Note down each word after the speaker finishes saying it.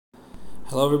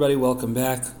Hello everybody, welcome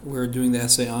back. We're doing the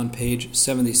essay on page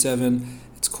 77.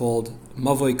 It's called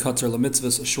Mavoi Katzer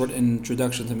LaMitzvahs, a short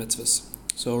introduction to mitzvahs.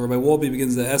 So Rabbi Wolbe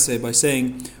begins the essay by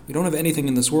saying, we don't have anything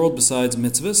in this world besides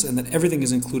mitzvahs, and that everything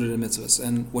is included in mitzvahs.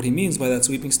 And what he means by that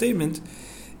sweeping statement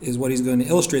is what he's going to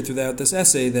illustrate throughout this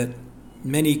essay, that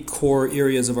many core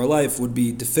areas of our life would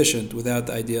be deficient without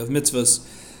the idea of mitzvahs,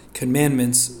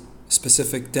 commandments,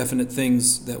 specific, definite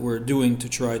things that we're doing to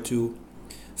try to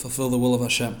fulfill the will of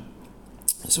Hashem.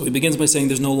 So he begins by saying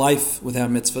there's no life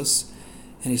without mitzvahs,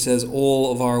 and he says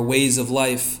all of our ways of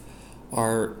life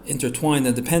are intertwined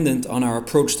and dependent on our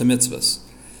approach to mitzvahs.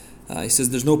 He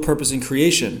says there's no purpose in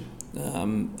creation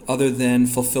other than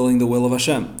fulfilling the will of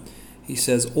Hashem. He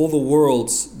says all the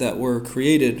worlds that were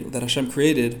created, that Hashem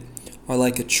created, are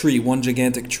like a tree, one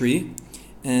gigantic tree,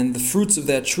 and the fruits of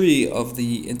that tree, of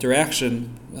the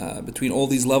interaction between all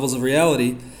these levels of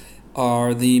reality,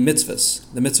 are the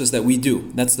mitzvahs that we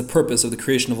do. That's the purpose of the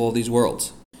creation of all these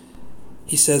worlds.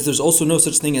 He says there's also no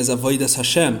such thing as avodas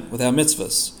Hashem without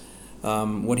mitzvahs.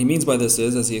 What he means by this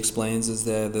is, as he explains, is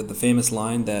the famous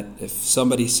line that if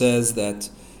somebody says that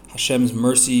Hashem's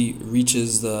mercy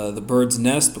reaches the bird's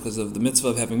nest because of the mitzvah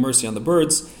of having mercy on the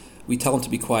birds, we tell him to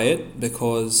be quiet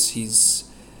because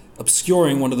he's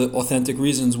obscuring one of the authentic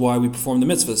reasons why we perform the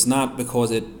mitzvahs, not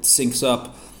because it syncs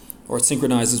up or it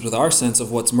synchronizes with our sense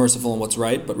of what's merciful and what's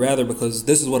right, but rather because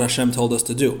this is what Hashem told us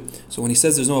to do. So when he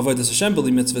says there's no avodas Hashem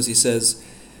b'li mitzvahs, he says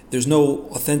there's no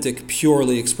authentic,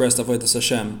 purely expressed avodas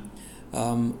Hashem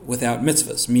without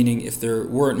mitzvahs. Meaning, if there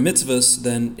weren't mitzvahs,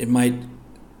 then it might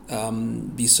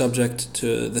be subject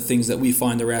to the things that we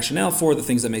find the rationale for, the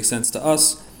things that make sense to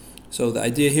us. So the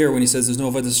idea here, when he says there's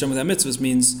no avodas Hashem without mitzvahs,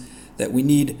 means that we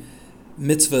need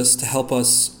mitzvahs to help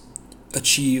us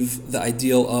achieve the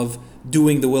ideal of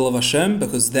doing the will of Hashem,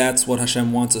 because that's what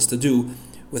Hashem wants us to do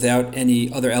without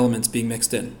any other elements being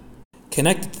mixed in.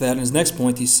 Connected to that, in his next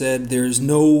point, he said there's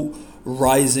no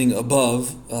rising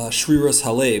above shriras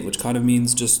halev, which kind of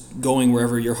means just going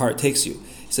wherever your heart takes you.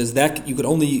 He says that you could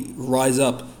only rise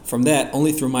up from that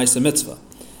only through Ma'aseh Mitzvah.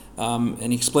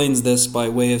 And he explains this by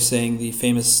way of saying the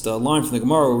famous line from the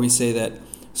Gemara where we say that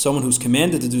someone who's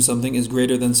commanded to do something is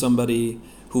greater than somebody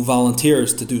who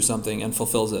volunteers to do something and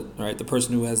fulfills it, right? The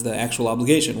person who has the actual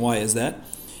obligation. Why is that?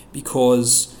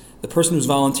 Because the person who's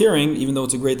volunteering, even though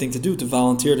it's a great thing to do, to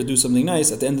volunteer to do something nice,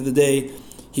 at the end of the day,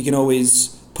 he can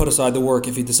always put aside the work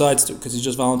if he decides to, because he's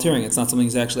just volunteering. It's not something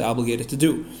he's actually obligated to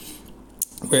do.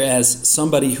 Whereas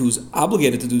somebody who's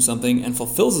obligated to do something and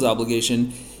fulfills his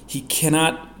obligation, he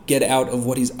cannot get out of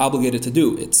what he's obligated to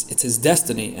do. It's his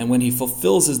destiny. And when he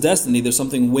fulfills his destiny, there's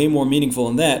something way more meaningful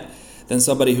in that than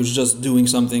somebody who's just doing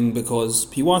something because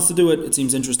he wants to do it, it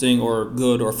seems interesting or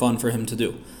good or fun for him to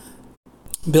do.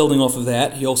 Building off of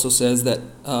that, he also says that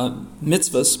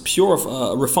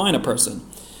mitzvahs refine a person.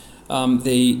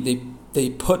 They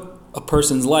put a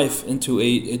person's life into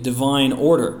a divine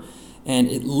order, and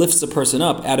it lifts a person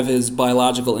up out of his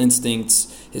biological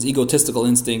instincts, his egotistical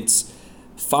instincts.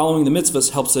 Following the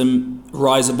mitzvahs helps him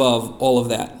rise above all of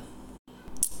that.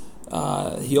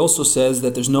 He also says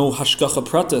that there's no hashgacha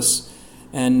pratis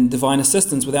and divine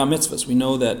assistance without mitzvahs. We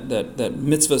know that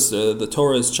mitzvahs, the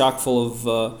Torah is chock full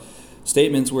of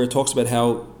statements where it talks about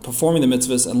how performing the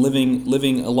mitzvahs and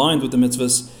living aligned with the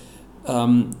mitzvahs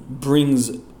brings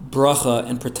bracha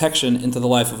and protection into the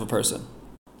life of a person.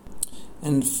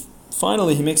 And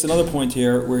finally, he makes another point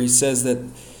here where he says that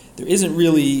there isn't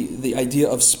really the idea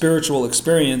of spiritual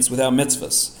experience without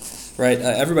mitzvahs, right?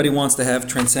 Everybody wants to have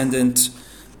transcendent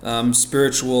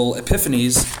spiritual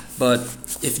epiphanies, but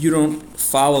if you don't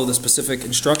follow the specific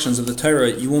instructions of the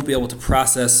Torah, you won't be able to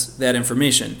process that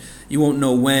information. You won't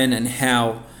know when and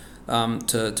how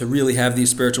to really have these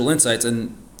spiritual insights.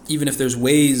 And even if there's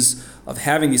ways of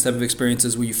having these type of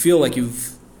experiences where you feel like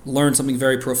you've learned something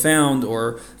very profound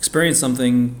or experienced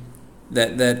something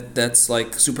that's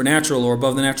like supernatural or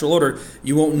above the natural order,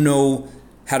 you won't know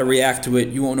how to react to it.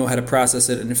 You won't know how to process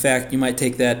it. And in fact, you might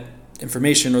take that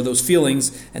information or those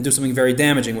feelings and do something very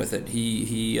damaging with it.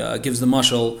 He gives the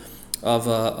mashal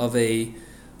of a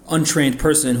untrained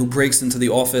person who breaks into the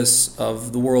office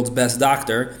of the world's best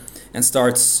doctor and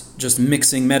starts just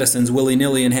mixing medicines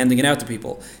willy-nilly and handing it out to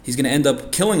people. He's going to end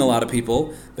up killing a lot of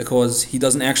people because he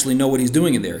doesn't actually know what he's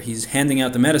doing in there. He's handing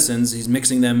out the medicines, he's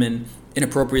mixing them in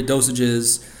inappropriate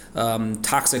dosages,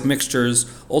 toxic mixtures,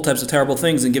 all types of terrible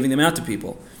things, and giving them out to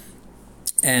people.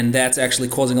 And that's actually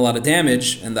causing a lot of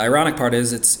damage. And the ironic part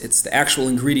is it's the actual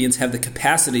ingredients have the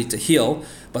capacity to heal,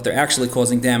 but they're actually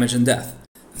causing damage and death.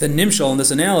 The nimshal in this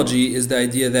analogy is the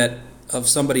idea that of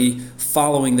somebody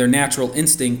following their natural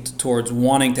instinct towards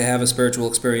wanting to have a spiritual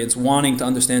experience, wanting to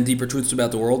understand deeper truths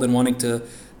about the world, and wanting to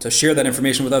to share that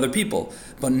information with other people,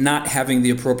 but not having the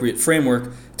appropriate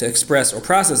framework to express or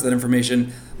process that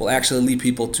information will actually lead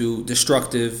people to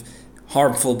destructive,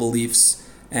 harmful beliefs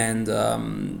and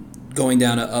going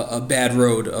down a bad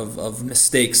road of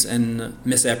mistakes and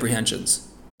misapprehensions.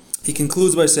 He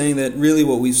concludes by saying that really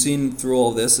what we've seen through all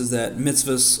of this is that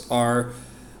mitzvahs are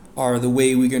the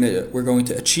way we're going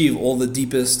to achieve all the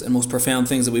deepest and most profound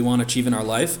things that we want to achieve in our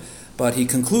life. But he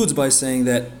concludes by saying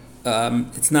that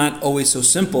it's not always so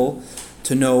simple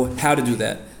to know how to do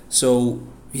that. So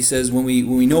he says when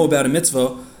we know about a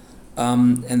mitzvah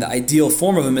and the ideal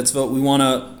form of a mitzvah, we want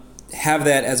to have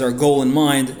that as our goal in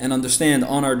mind and understand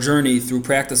on our journey through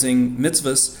practicing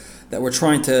mitzvahs that we're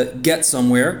trying to get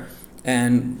somewhere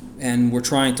and we're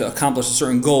trying to accomplish a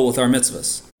certain goal with our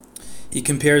mitzvahs. He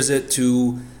compares it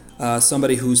to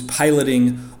somebody who's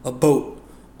piloting a boat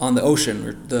on the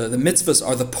ocean. The mitzvahs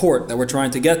are the port that we're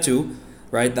trying to get to,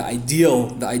 right? The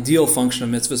ideal function of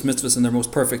mitzvahs in their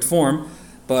most perfect form.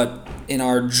 But in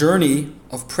our journey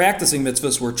of practicing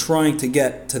mitzvahs, we're trying to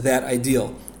get to that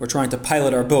ideal. We're trying to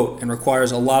pilot our boat, and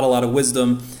requires a lot of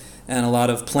wisdom and a lot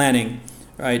of planning,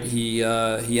 right? He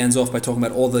ends off by talking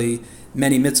about all the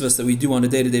many mitzvahs that we do on a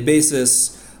day-to-day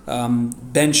basis,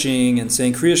 benching and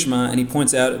saying Kriya Shema, and he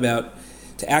points out about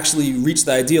to actually reach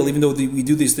the ideal, even though we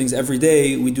do these things every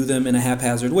day, we do them in a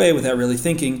haphazard way without really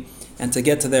thinking, and to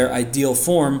get to their ideal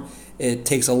form, it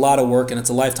takes a lot of work and it's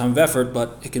a lifetime of effort,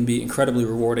 but it can be incredibly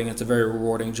rewarding. It's a very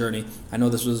rewarding journey. I know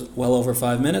this was well over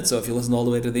 5 minutes, so if you listened all the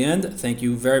way to the end, thank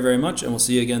you very, very much, and we'll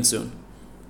see you again soon.